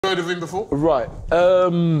heard of him before? Right.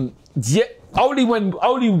 Yeah. Only when.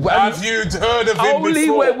 Have you heard of him only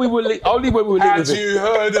before? When we were lit with him. Had you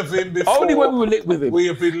heard of him before? Only when we were lit with him. We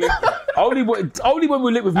have been lit with him. Only when we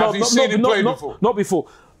were lit with him. Have you seen him play before? Not before.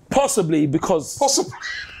 Possibly because. Possibly.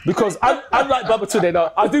 Because I like Baba today.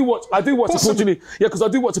 Now I do watch the Portuguese. Yeah, because I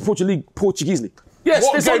do watch the Portuguese league. Yes.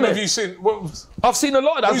 What game have you seen? I've seen a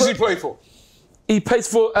lot of that. Who's he play for? He plays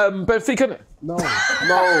for Benfica, innit? No.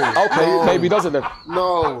 Okay, maybe he doesn't then.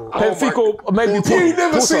 No. Benfica, or maybe You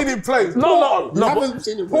never seen him play? No. You haven't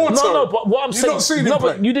seen him play? No, but what I'm saying... You've not seen him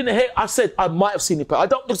play? But you didn't hear... I said I might have seen him play. I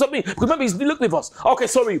don't... Because I mean... Because remember, he's looked with us. Okay,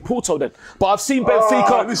 sorry, Porto then. But I've seen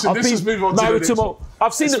Benfica. Listen, let's just move on to the next one.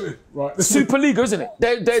 I've seen the Superliga, isn't it?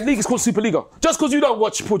 Their league is called Superliga. Just because you don't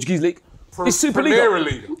watch Portuguese league. It's Superliga. Premier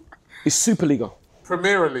League. It's Superliga.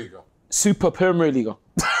 Premier League. Super Premier League.